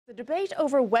The debate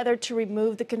over whether to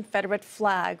remove the Confederate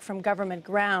flag from government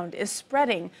ground is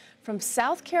spreading from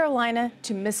South Carolina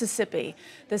to Mississippi.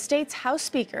 The state's House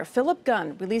Speaker Philip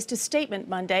Gunn released a statement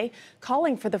Monday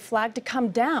calling for the flag to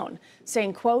come down,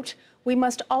 saying, quote, "We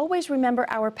must always remember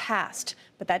our past,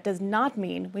 but that does not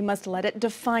mean we must let it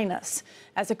define us.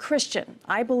 As a Christian,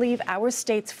 I believe our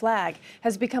state's flag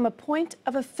has become a point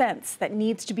of offense that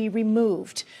needs to be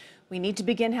removed. We need to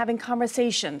begin having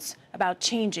conversations about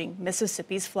changing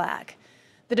Mississippi's flag."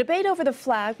 The debate over the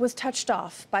flag was touched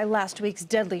off by last week's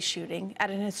deadly shooting at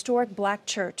an historic black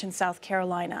church in South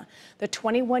Carolina. The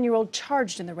 21-year-old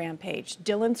charged in the rampage,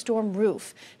 Dylan Storm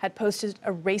Roof, had posted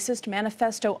a racist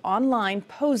manifesto online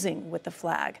posing with the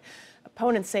flag.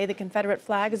 Opponents say the Confederate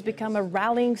flag has become a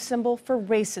rallying symbol for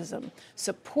racism.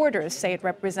 Supporters say it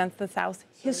represents the South's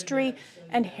history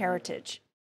and heritage.